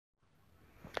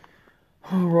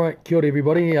All right, kia ora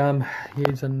everybody.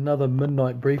 Here's another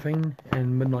midnight briefing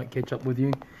and midnight catch up with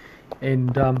you.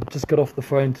 And just got off the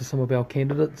phone to some of our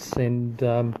candidates, and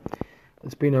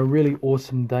it's been a really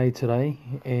awesome day today.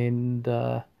 And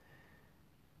I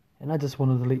just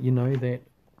wanted to let you know that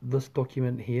this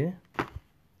document here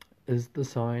is the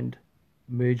signed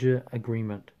merger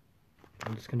agreement.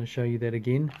 I'm just going to show you that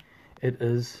again. It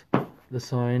is the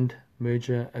signed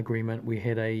merger agreement. We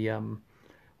had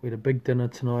a big dinner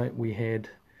tonight. We had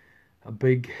a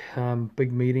big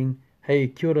meeting. Hey,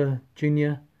 kia ora,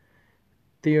 Junior,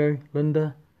 Theo,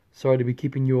 Linda. Sorry to be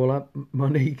keeping you all up.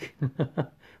 Monique,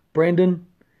 Brandon.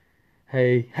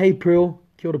 Hey, Pearl.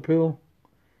 Kia ora, Pearl.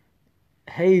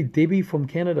 Hey, Debbie from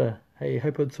Canada. Hey,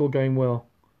 hope it's all going well.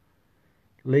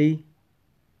 Lee,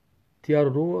 Te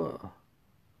Araroa.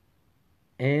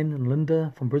 Anne and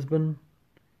Linda from Brisbane.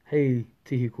 Hey,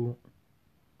 Tihiko.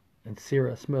 And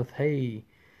Sarah Smith. Hey.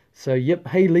 So, yep.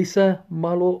 Hey, Lisa.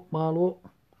 Malo.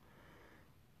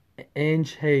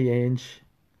 Ange. Hey, Ange.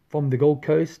 From the Gold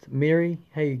Coast. Mary.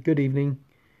 Hey, good evening.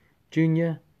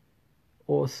 Junior.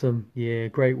 Awesome. Yeah,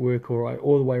 great work. All right.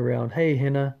 All the way around. Hey,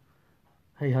 Hannah.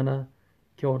 Hey, Hannah.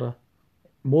 Kia ora.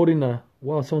 Morena.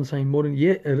 Wow, someone's saying Morena.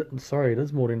 Yeah, sorry, it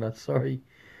is Morena. Sorry.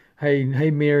 Hey,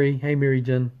 Mary. Hey, Mary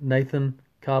Jane. Nathan.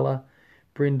 Carla.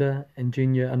 Brenda. And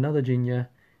Junior. Another Junior.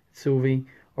 Sylvie.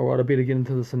 All right, I better get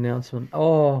into this announcement.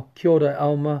 Oh, kia ora,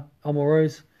 Alma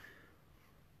Rose,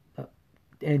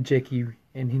 and Jackie,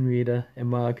 and Henrietta, and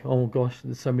Mark. Oh my gosh,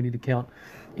 there's so many to count.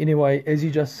 Anyway, as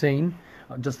you just seen,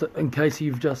 just in case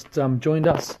you've just joined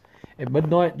us at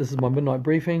midnight, this is my midnight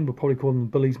briefing. We'll probably call them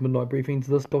Billy's midnight briefings.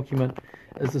 This document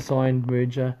is the signed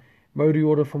merger. Modi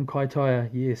order from Kaitaia.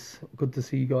 Yes, good to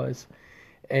see you guys.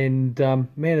 And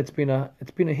man, it's been a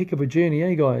heck of a journey,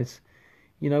 eh, guys?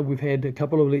 You know, we've had a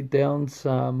couple of letdowns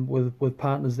with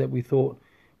partners that we thought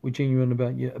were genuine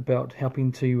about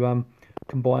helping to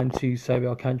combine to save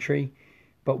our country,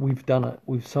 but we've done it.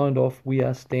 We've signed off. We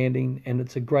are standing, and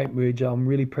it's a great merger. I'm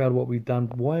really proud of what we've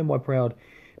done. Why am I proud?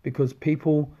 Because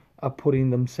people are putting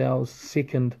themselves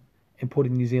second and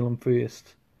putting New Zealand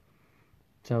first.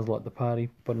 Sounds like the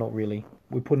party, but not really.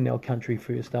 We're putting our country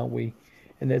first, aren't we?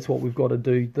 And that's what we've got to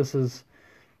do. This is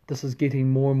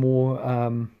getting more and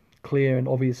more clear and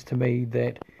obvious to me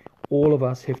that all of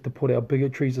us have to put our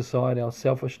bigotries aside, our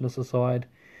selfishness aside,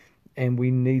 and we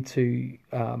need to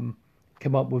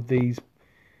come up with these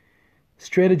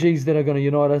strategies that are going to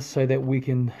unite us so that we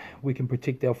can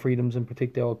protect our freedoms and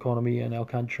protect our economy and our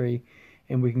country,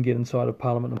 and we can get inside of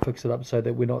Parliament and fix it up so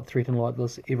that we're not threatened like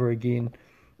this ever again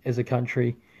as a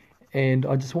country. And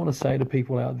I just want to say to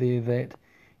people out there that,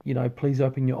 you know, please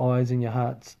open your eyes and your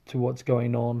hearts to what's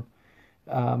going on,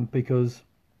 because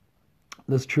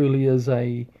this truly is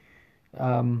a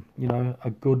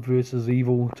good versus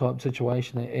evil type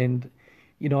situation. And,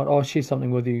 you know, I'll share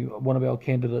something with you. One of our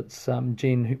candidates,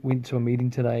 Jen, who went to a meeting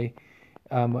today,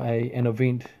 an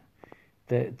event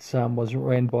that was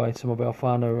ran by some of our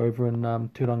whānau over in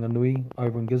Turanganui,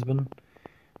 over in Gisborne,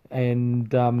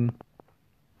 and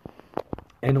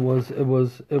it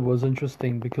was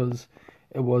interesting because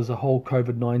it was a whole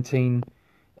COVID-19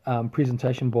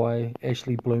 presentation by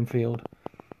Ashley Bloomfield.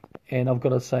 And I've got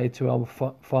to say to our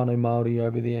whānau Māori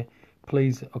over there,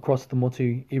 please, across the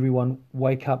motu, everyone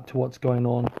wake up to what's going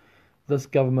on. This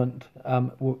government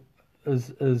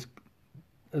is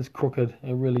crooked.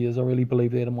 It really is. I really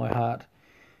believe that in my heart.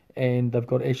 And they've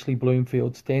got Ashley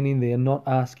Bloomfield standing there, not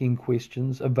asking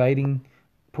questions, evading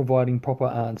providing proper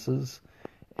answers,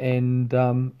 and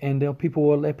our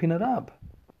people are lapping it up.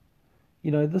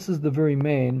 You know, this is the very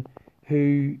man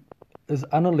who is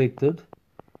unelected.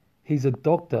 He's a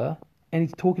doctor, and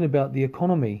he's talking about the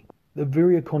economy, the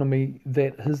very economy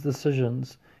that his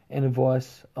decisions and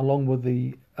advice, along with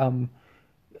the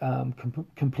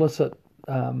complicit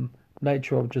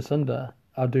nature of Jacinda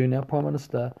Ardern, our Prime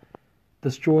Minister,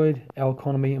 destroyed our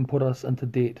economy and put us into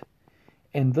debt.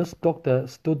 And this doctor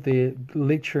stood there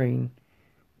lecturing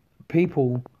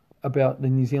people about the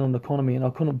New Zealand economy, and I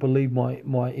couldn't believe my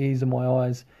ears and my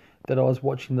eyes that I was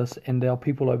watching this, and our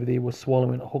people over there were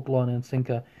swallowing it hook, line and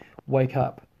sinker. Wake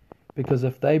up, because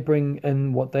if they bring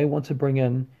in what they want to bring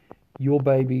in, your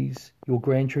babies, your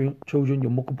grandchildren, your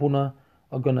mokopuna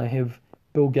are going to have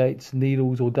Bill Gates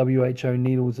needles or WHO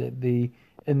needles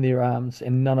in their arms,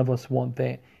 and none of us want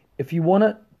that. If you want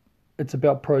it, it's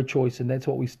about pro-choice, and that's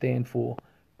what we stand for,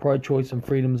 pro-choice and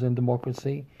freedoms and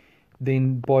democracy.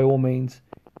 Then by all means,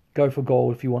 go for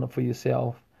gold if you want it for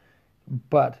yourself,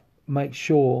 but make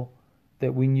sure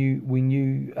that when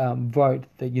you vote,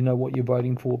 that you know what you're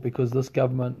voting for, because this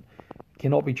government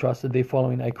cannot be trusted. They're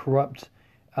following a corrupt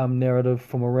narrative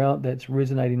from around that's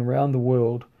resonating around the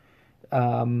world,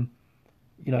 from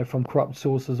corrupt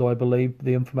sources. I believe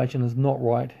the information is not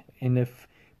right, and if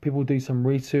people do some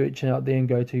research out there and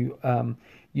go to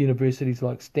universities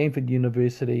like Stanford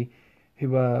University,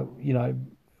 who are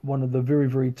one of the very,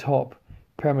 very top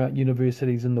paramount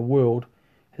universities in the world,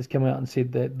 has come out and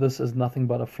said that this is nothing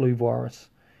but a flu virus.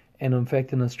 And in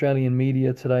fact, in Australian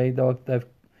media today, they've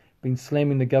been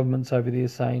slamming the governments over there,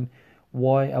 saying,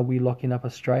 why are we locking up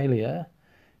Australia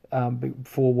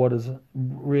for what is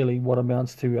really what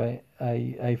amounts to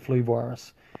a flu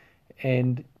virus?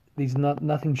 And there's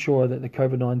nothing sure that the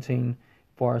COVID-19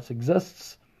 virus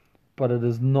exists, but it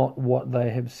is not what they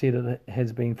have said it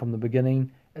has been from the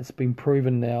beginning. It's been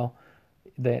proven now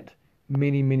that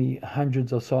many, many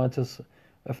hundreds of scientists,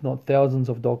 if not thousands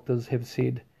of doctors, have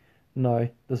said, no,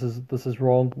 this is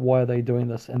wrong. Why are they doing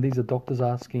this? And these are doctors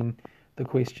asking the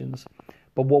questions.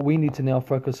 But what we need to now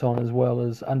focus on as well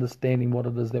is understanding what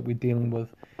it is that we're dealing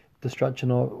with.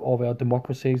 Destruction of our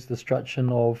democracies, destruction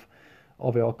of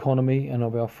our economy and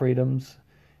of our freedoms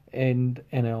and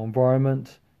our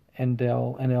environment and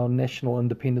our national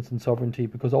independence and sovereignty.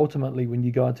 Because ultimately, when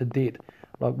you go into debt,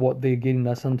 like what they're getting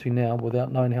us into now,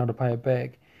 without knowing how to pay it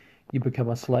back, you become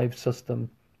a slave system.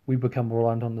 We become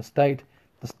reliant on the state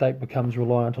becomes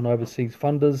reliant on overseas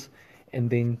funders, and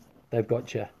then they've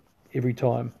got you every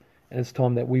time. And it's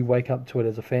time that we wake up to it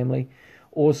as a family.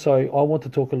 Also, I want to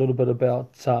talk a little bit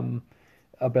about toto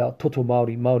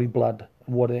Māori, Māori blood,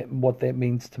 what that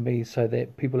means to me, so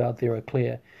that people out there are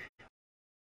clear.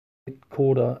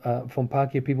 Called from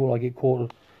Pākehā people, I get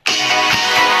called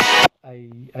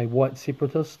a white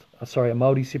separatist, a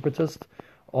Māori separatist.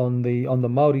 On the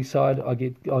Māori side, I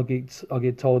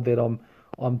get told that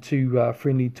I'm too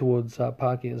friendly towards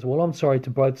Pākehā. Well, I'm sorry to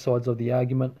both sides of the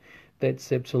argument.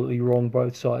 That's absolutely wrong,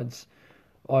 both sides.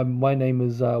 My name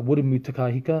is Wiremu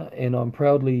Takahika, and I'm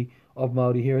proudly of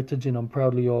Māori heritage, and I'm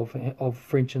proudly of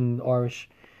French and Irish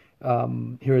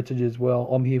heritage as well.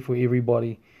 I'm here for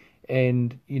everybody.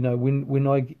 And, when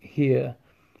I hear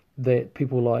that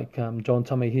people like John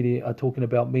Tamahere are talking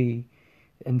about me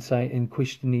and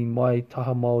questioning my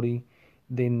taha Māori,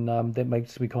 then that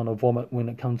makes me kind of vomit when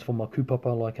it comes from a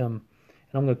kupapa like him.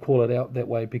 And I'm going to call it out that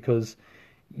way because,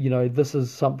 this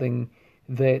is something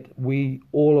that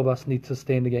all of us need to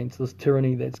stand against, this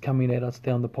tyranny that's coming at us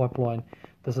down the pipeline.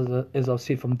 This is, as I've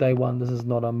said from day one, this is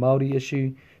not a Māori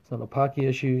issue, it's not a Pākehā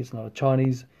issue, it's not a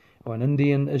Chinese or an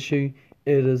Indian issue,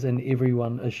 it is an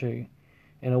everyone issue.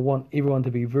 And I want everyone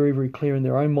to be very, very clear in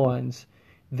their own minds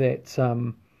that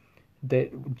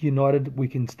that united we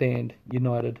can stand,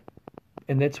 united.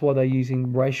 And that's why they're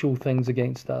using racial things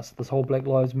against us. This whole Black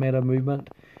Lives Matter movement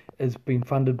has been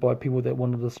funded by people that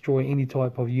want to destroy any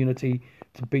type of unity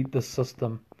to beat this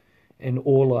system. And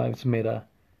all lives matter,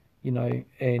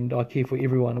 and I care for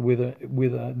everyone, whether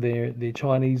they're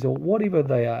Chinese or whatever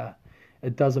they are.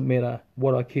 It doesn't matter.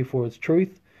 What I care for is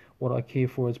truth. What I care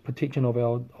for is protection of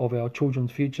our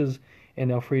children's futures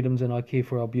and our freedoms, and I care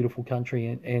for our beautiful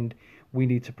country, and we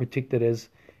need to protect it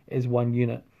as one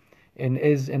unit. And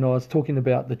I was talking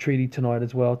about the treaty tonight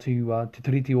as well to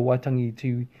Tiriti o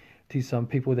Waitangi, to some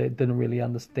people that didn't really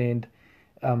understand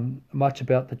much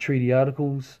about the treaty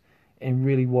articles and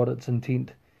really what its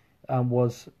intent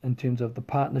was in terms of the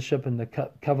partnership and the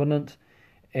covenant,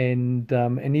 and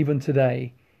even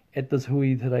today at this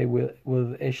hui today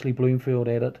with Ashley Bloomfield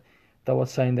at it, they were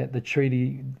saying that the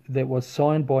treaty that was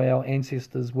signed by our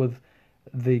ancestors with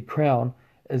the Crown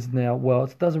is now, well,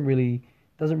 it doesn't really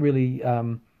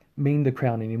mean the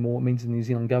Crown anymore. It means the New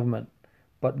Zealand government,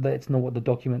 but that's not what the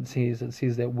document says. It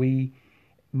says that we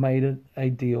made a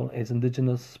deal as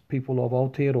Indigenous people of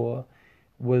Aotearoa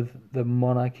with the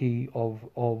monarchy of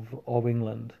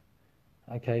England.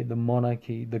 Okay, the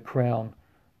monarchy, the Crown,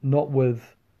 not with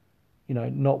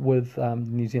the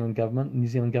New Zealand government. The New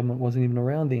Zealand government wasn't even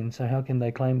around then, so how can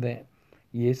they claim that?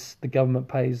 Yes, the government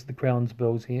pays the Crown's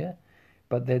bills here,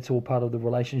 but that's all part of the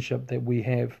relationship that we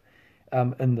have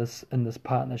in this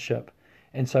partnership.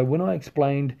 And so when I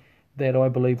explained that I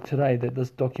believe today that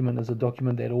this document is a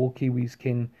document that all Kiwis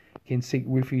can seek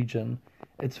refuge in,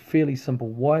 it's fairly simple.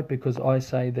 Why? Because I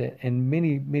say that, and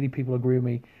many people agree with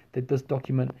me, that this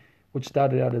document, which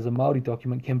started out as a Māori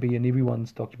document, can be an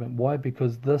everyone's document. Why?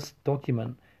 Because this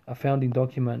document, a founding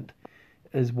document,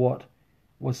 is what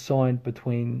was signed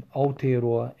between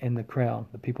Aotearoa and the Crown,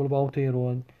 the people of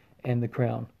Aotearoa and the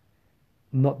Crown,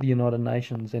 not the United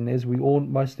Nations. And as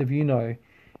most of you know,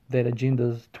 that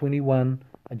Agenda 21,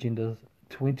 Agenda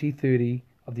 2030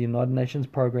 of the United Nations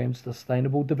Programme,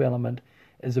 Sustainable Development,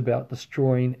 is about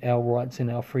destroying our rights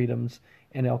and our freedoms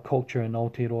and our culture in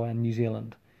Aotearoa and New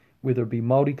Zealand. Whether it be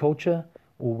Māori culture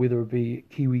or whether it be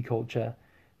Kiwi culture,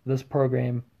 these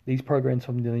programs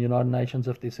from the United Nations,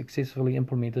 if they're successfully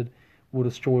implemented, will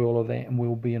destroy all of that, and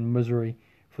we'll be in misery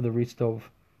for the rest of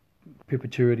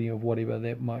perpetuity of whatever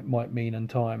that might mean in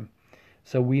time.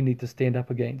 So we need to stand up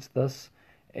against this,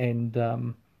 and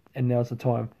now's the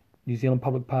time. New Zealand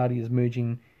Public Party is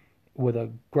merging with a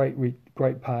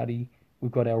great party.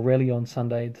 We've got our rally on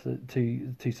Sunday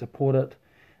to support it,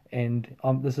 and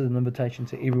this is an invitation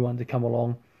to everyone to come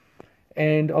along.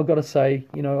 And I've got to say,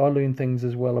 I learned things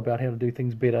as well about how to do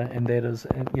things better, and that is,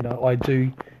 I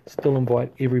do still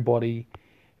invite everybody,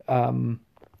 to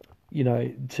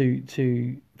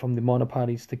from the minor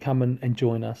parties to come in and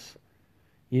join us.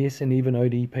 Yes, and even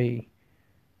ODP,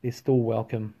 they're still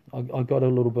welcome. I got a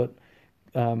little bit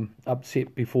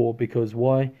upset before, because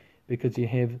why? Because you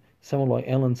have someone like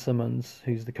Alan Simmons,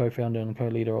 who's the co-founder and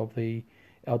co-leader of the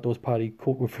Outdoors Party,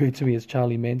 referred to me as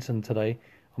Charlie Manson today.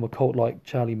 I'm a cult-like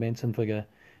Charlie Manson figure,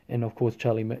 and of course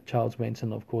Charles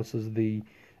Manson, of course, is the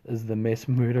mass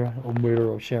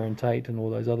murderer of Sharon Tate and all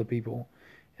those other people,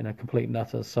 and a complete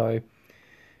nutter. So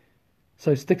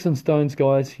sticks and stones,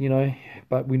 guys,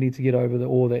 but we need to get over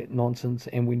all that nonsense,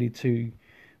 and we need to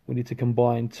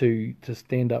combine to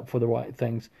stand up for the right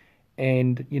things.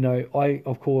 And I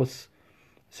of course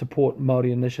support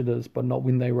Māori initiatives, but not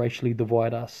when they racially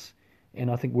divide us. And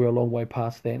I think we're a long way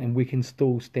past that, and we can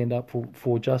still stand up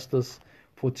for justice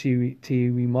for te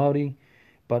iwi Māori,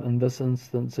 but in this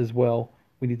instance as well,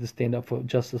 we need to stand up for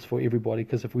justice for everybody,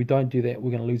 because if we don't do that,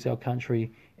 we're going to lose our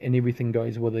country, and everything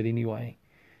goes with it anyway.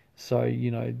 So,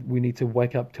 we need to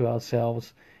wake up to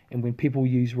ourselves, and when people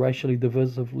use racially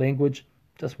divisive language,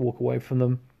 just walk away from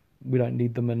them. We don't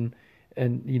need them, and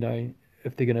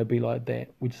if they're going to be like that,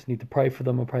 we just need to pray for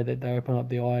them, and pray that they open up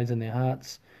their eyes and their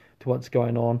hearts to what's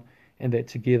going on, and that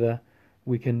together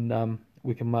we can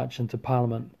march into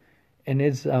Parliament. And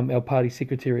as our party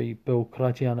secretary, Bill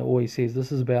Karatiana, always says,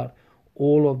 this is about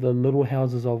all of the little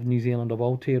houses of New Zealand, of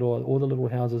Aotearoa, all the little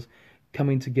houses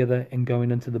coming together and going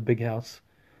into the big house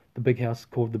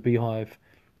called the Beehive,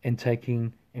 and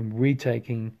taking and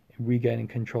retaking and regaining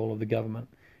control of the government.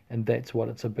 And that's what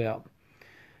it's about.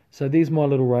 So there's my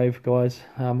little rave, guys.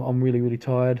 I'm really, really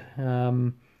tired.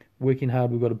 Working hard.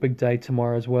 We've got a big day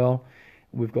tomorrow as well.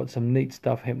 We've got some neat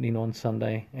stuff happening on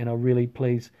Sunday, and I really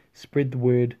please spread the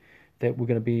word that we're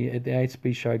going to be at the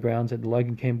ASB Showgrounds at the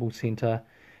Logan Campbell Centre,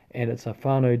 and it's a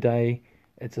whānau day.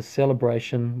 It's a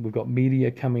celebration. We've got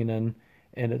media coming in,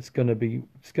 and it's going to be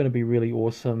really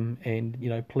awesome. And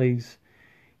please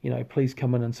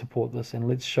come in and support this, and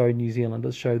let's show New Zealand,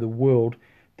 let's show the world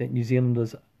that New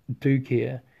Zealanders do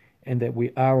care, and that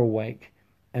we are awake,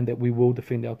 and that we will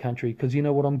defend our country. Because you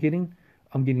know what I'm getting?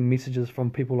 I'm getting messages from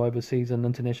people overseas and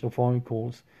international phone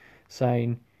calls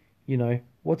saying,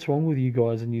 what's wrong with you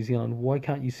guys in New Zealand? Why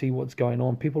can't you see what's going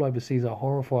on? People overseas are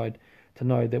horrified to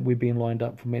know that we're being lined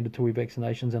up for mandatory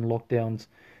vaccinations and lockdowns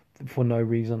for no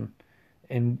reason.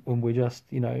 And when we're just,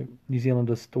 New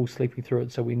Zealanders still sleeping through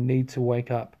it. So we need to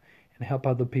wake up and help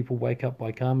other people wake up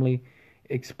by calmly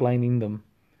explaining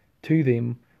to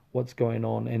them what's going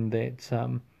on, and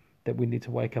that we need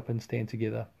to wake up and stand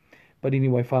together. But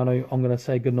anyway, whānau, I'm going to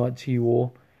say goodnight to you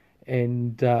all.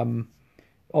 And,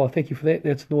 thank you for that.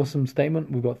 That's an awesome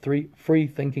statement. We've got free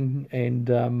thinking and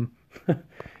what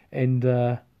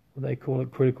they call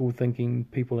it, critical thinking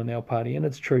people in our party. And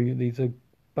it's true. There's a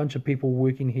bunch of people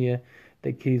working here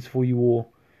that cares for you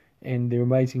all. And they're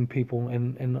amazing people.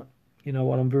 And you know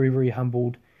what, I'm very, very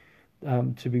humbled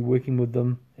to be working with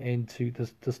them, and to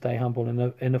stay humble.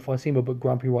 And if I seem a bit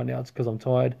grumpy right now, it's because I'm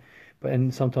tired.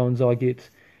 And sometimes I get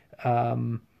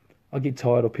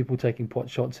tired of people taking pot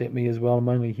shots at me as well. I'm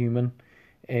only human,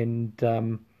 and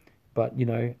but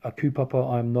a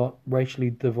kupapa, I'm not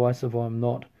racially divisive.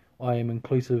 I am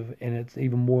inclusive, and it's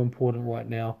even more important right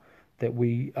now that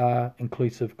we are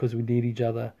inclusive, because we need each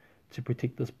other to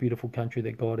protect this beautiful country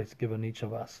that God has given each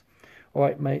of us. All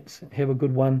right, mates, have a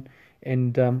good one,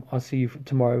 and I'll see you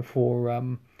tomorrow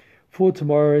for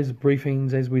tomorrow's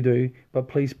briefings, as we do. But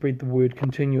please spread the word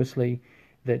continuously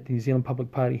that the New Zealand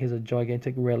Public Party has a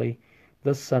gigantic rally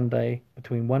this Sunday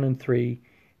between 1 and 3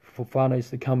 for whānaus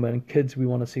to come in. Kids, we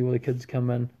want to see all the kids come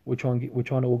in. We're trying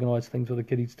to organise things for the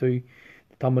kiddies too,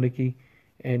 the tamariki,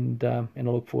 and I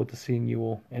look forward to seeing you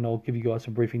all, and I'll give you guys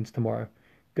some briefings tomorrow.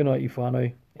 Good night, you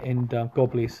whānau, and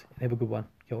God bless, and have a good one.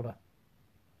 Kia ora.